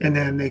 And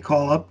then they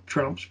call up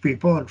Trump's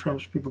people, and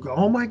Trump's people go,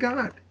 "Oh my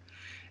God."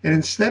 And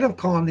instead of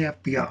calling the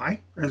FBI,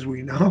 as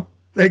we know,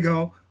 they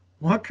go,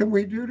 "What can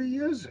we do to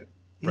use it?"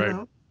 You Right.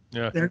 know,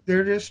 Yeah.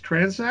 they're just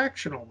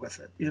transactional with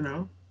it, you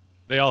know.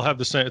 They all have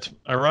the same. It's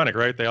ironic,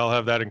 right? They all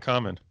have that in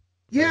common.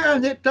 Yeah,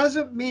 and it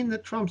doesn't mean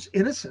that Trump's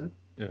innocent.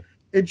 Yeah.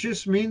 It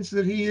just means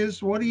that he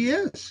is what he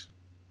is.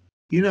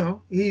 You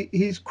know,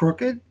 he's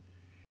crooked.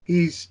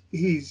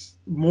 He's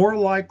more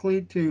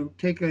likely to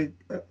take a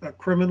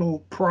criminal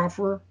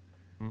proffer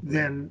Mm.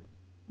 than,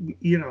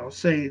 you know,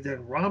 say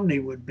than Romney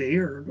would be,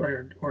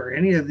 or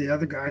any of the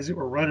other guys that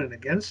were running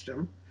against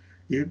him,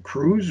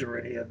 Cruz or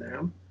any of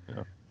them.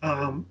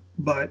 Yeah.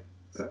 But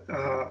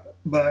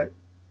but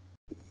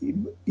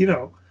you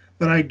know,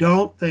 but I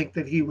don't think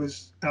that he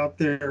was out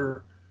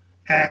there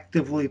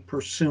actively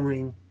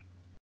pursuing,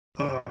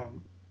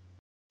 um,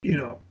 you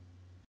know,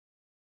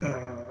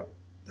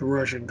 the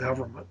Russian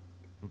government.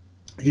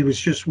 He was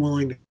just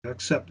willing to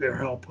accept their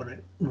help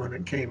when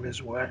it came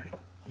his way.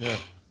 Yeah.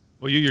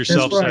 Well, you That's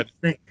yourself what I said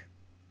think.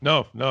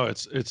 no, no.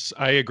 It's.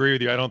 I agree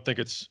with you. I don't think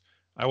it's.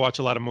 I watch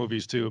a lot of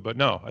movies too, but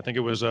no, I think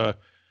it was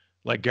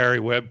like Gary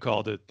Webb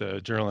called it,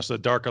 the journalist, the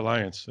Dark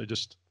Alliance. They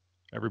just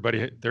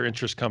everybody their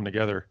interests come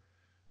together.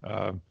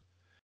 Um,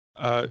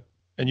 uh,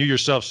 and you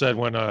yourself said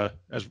when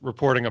as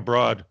reporting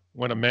abroad,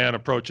 when a man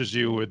approaches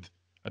you with,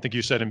 I think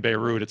you said in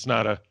Beirut, it's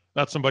not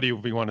somebody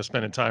you want to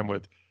spend time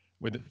with.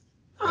 With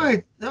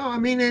No, I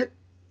mean it.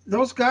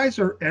 Those guys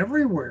are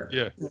everywhere,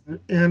 yeah,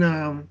 and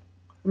I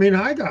mean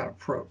I got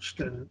approached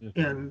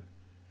yeah.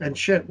 and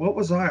shit. What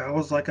was I? I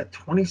was like a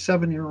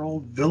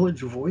 27-year-old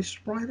village voice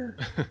writer.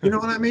 You know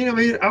what I mean? I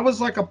mean I was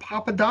like a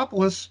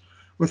Papadopoulos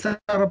without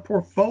a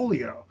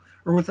portfolio,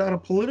 or without a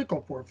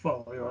political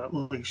portfolio at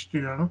least.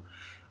 You know,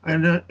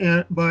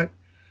 and but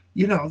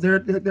you know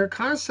they're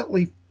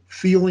constantly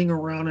feeling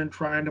around and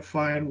trying to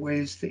find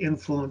ways to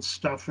influence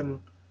stuff, and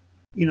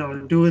you know,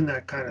 doing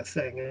that kind of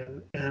thing.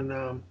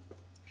 And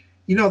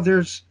you know,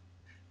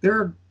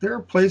 there are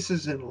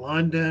places in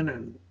London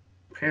and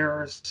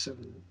Paris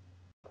and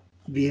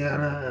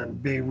Vienna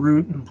and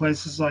Beirut and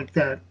places like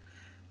that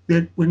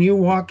that when you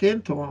walk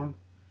into them,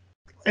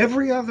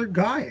 every other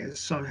guy has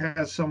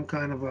some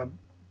kind of a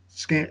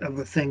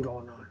thing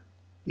going on.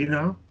 You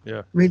know, Yeah.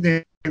 I mean,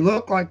 they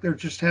look like they're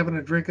just having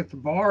a drink at the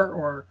bar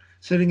or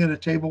sitting at a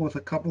table with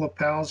a couple of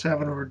pals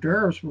having hors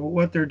d'oeuvres. But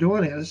what they're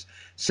doing is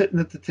sitting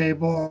at the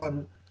table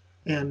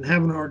and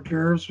having hors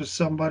d'oeuvres with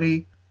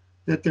somebody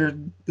that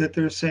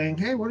they're saying,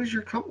 "Hey, what is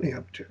your company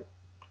up to?"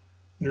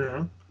 You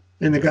know,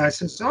 and the guy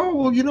says, "Oh,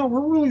 well, you know,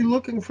 we're really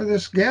looking for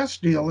this gas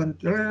deal," and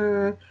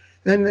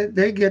then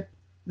they get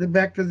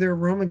back to their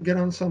room and get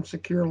on some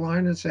secure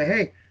line and say,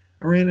 "Hey,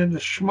 I ran into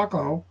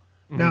Schmucko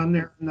Hmm. down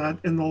there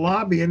in the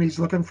lobby, and he's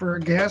looking for a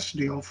gas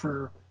deal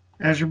for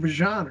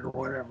Azerbaijan or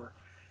whatever."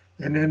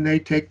 And then they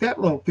take that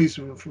little piece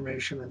of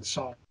information and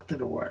salt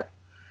it away.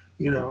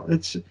 You know,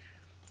 it's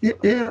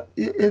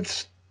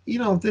you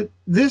know that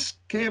this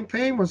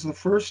campaign was the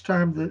first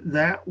time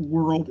that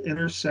world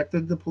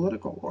intersected the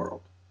political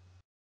world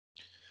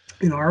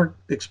in our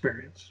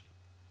experience.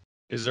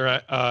 Is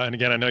there, and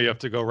again, I know you have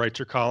to go write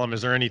your column.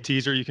 Is there any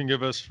teaser you can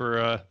give us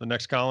for the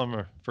next column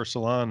or for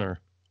Salon or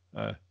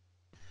uh,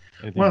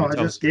 anything you Well, can I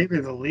tell just us? gave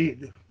you the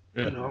lead,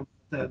 Yeah. you know,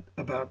 that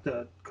about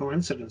the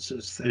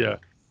coincidences thing, Yeah.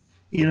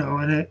 you know,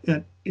 and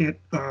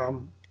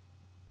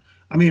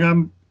I mean,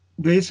 I'm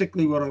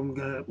basically what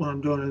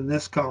I'm doing in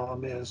this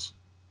column is,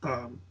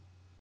 um,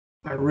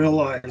 I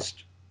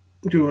realized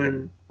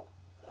doing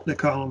the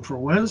column for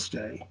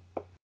Wednesday,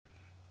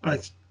 I,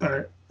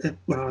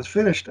 when I was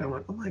finished, I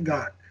went, "Oh my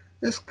God,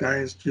 this guy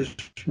is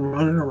just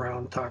running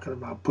around talking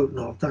about Putin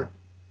all the time."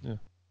 Yeah.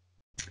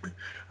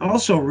 I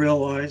also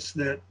realize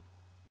that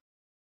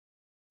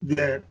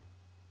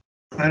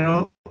I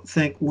don't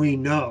think we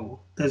know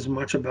as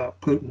much about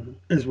Putin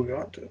as we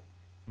ought to.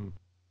 Hmm.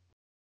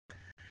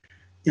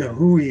 You know,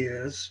 who he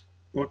is,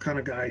 what kind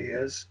of guy he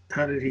is,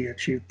 how did he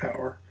achieve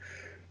power,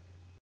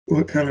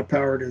 what kind of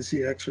power does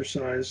he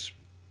exercise,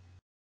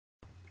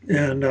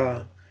 and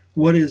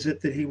what is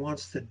it that he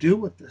wants to do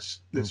with this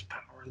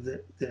power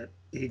that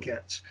he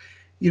gets.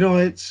 You know,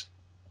 it's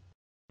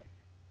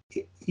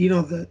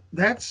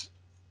that's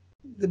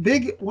the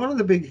big one of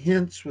the big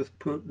hints with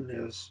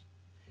Putin is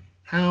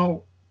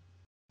how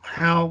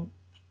how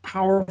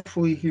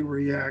powerfully he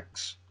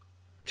reacts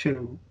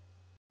to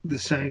the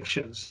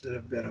sanctions that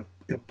have been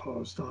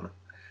imposed on it.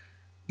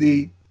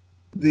 The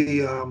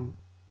the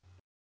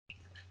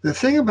the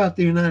thing about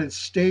the United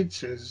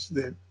States is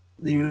that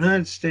the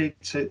United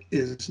States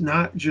is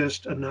not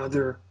just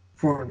another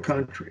foreign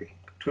country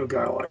to a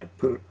guy like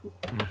Putin.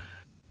 Mm.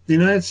 The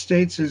United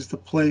States is the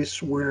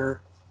place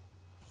where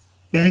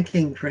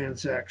banking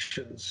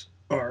transactions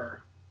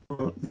are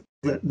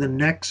the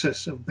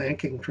nexus of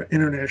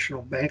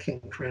international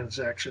banking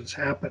transactions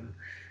happen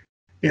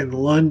in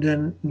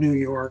London, New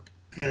York,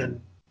 and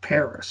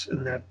Paris,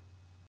 and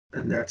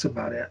that's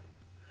about it.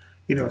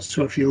 You know,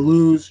 so if you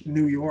lose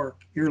New York,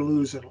 you're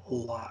losing a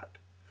lot.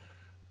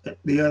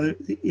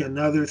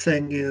 Another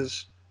thing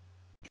is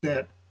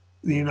that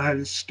the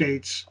United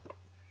States,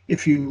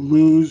 if you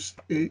lose,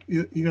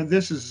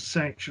 this is a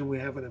sanction we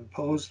haven't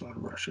imposed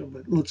on Russia,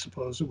 but let's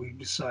suppose that we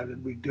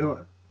decided we do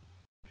it.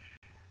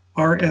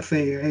 Our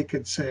FAA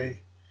could say,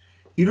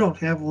 you don't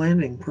have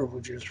landing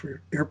privileges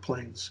for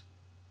airplanes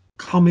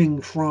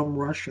coming from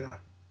Russia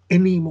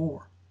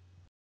anymore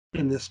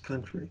in this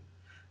country.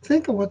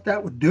 Think of what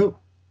that would do.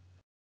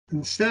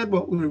 Instead,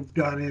 what we've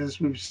done is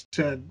we've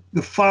said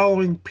the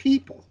following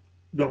people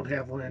don't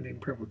have landing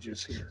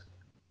privileges here.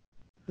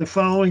 The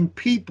following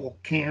people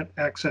can't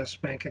access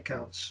bank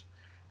accounts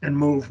and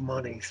move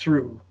money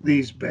through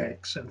these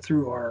banks and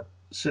through our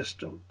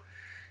system.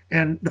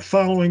 And the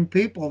following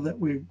people that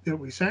we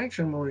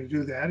sanction when we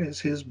do that is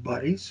his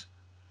buddies,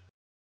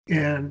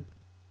 and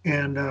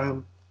and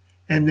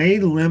and they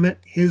limit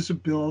his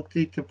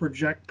ability to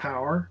project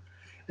power.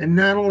 And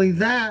not only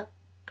that,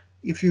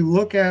 if you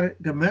look at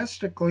it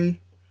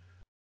domestically,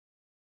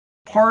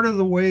 part of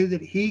the way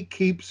that he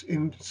keeps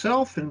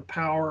himself in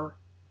power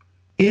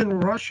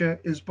in Russia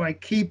is by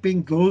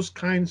keeping those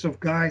kinds of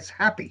guys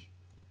happy.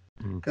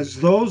 Because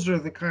those are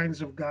the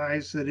kinds of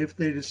guys that, if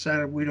they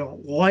decided we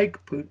don't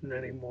like Putin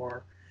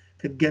anymore,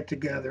 could get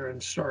together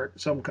and start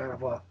some kind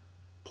of a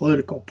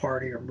political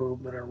party or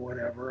movement or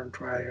whatever and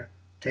try to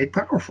take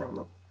power from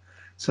them.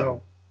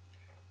 So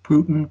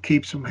Putin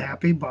keeps them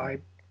happy by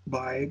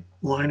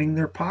lining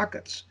their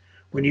pockets.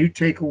 When you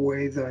take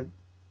away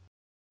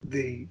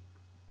the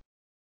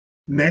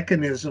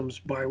mechanisms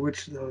by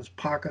which those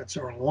pockets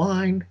are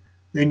lined,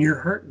 then you're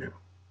hurting him.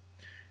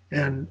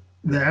 And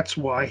that's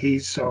why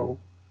he's so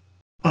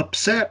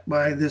upset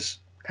by this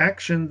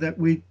action that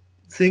we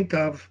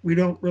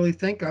don't really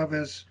think of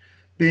as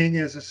being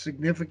as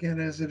significant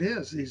as it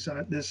is.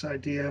 This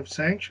idea of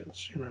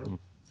sanctions,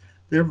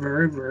 they're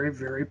very, very,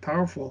 very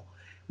powerful.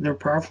 And they're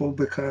powerful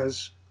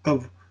because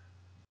of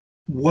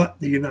what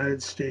the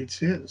United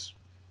States is.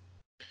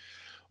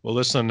 Well,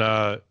 listen,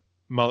 the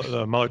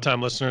Mueller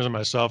Time listeners and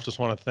myself just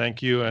want to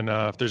thank you. And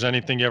if there's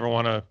anything you ever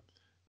want to,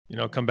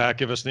 come back,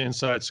 give us the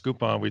inside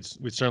scoop on, we'd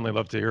certainly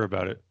love to hear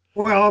about it.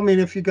 Well, I mean,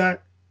 if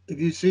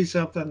you see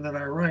something that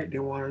I write,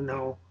 you want to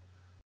know,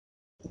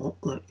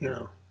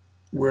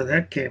 where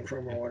that came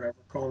from or whatever,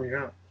 call me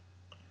up.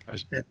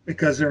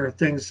 Because there are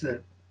things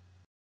that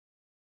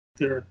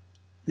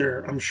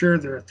I'm sure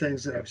there are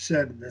things that I've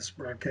said in this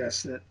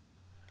broadcast that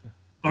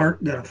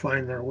aren't going to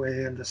find their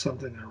way into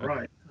something I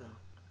write.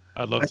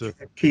 I'd love to.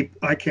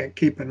 I can't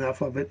keep enough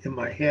of it in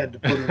my head to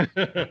put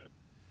it.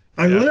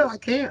 I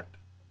can't.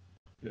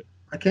 Yeah.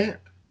 I can't.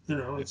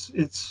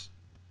 It's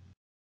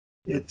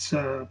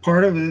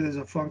part of it is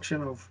a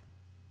function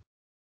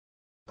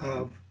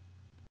of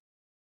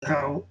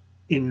how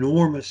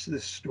enormous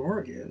this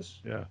story is.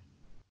 Yeah.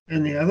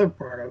 And the other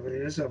part of it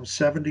is I'm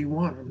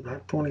 71. I'm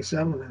not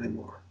 27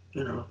 anymore.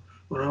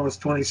 When I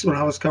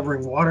was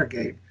covering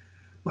Watergate,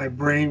 my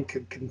brain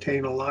could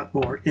contain a lot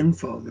more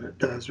info than it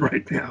does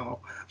right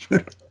now.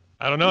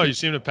 I don't know. You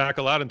seem to pack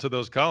a lot into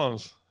those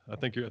columns. I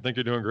think you're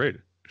doing great.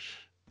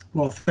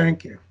 Well,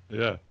 thank you.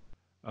 Yeah.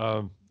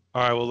 All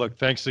right. Well, look,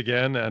 thanks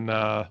again. And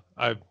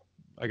I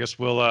guess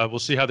we'll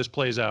see how this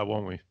plays out,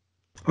 won't we?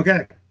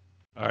 Okay.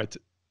 All right.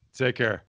 Take care.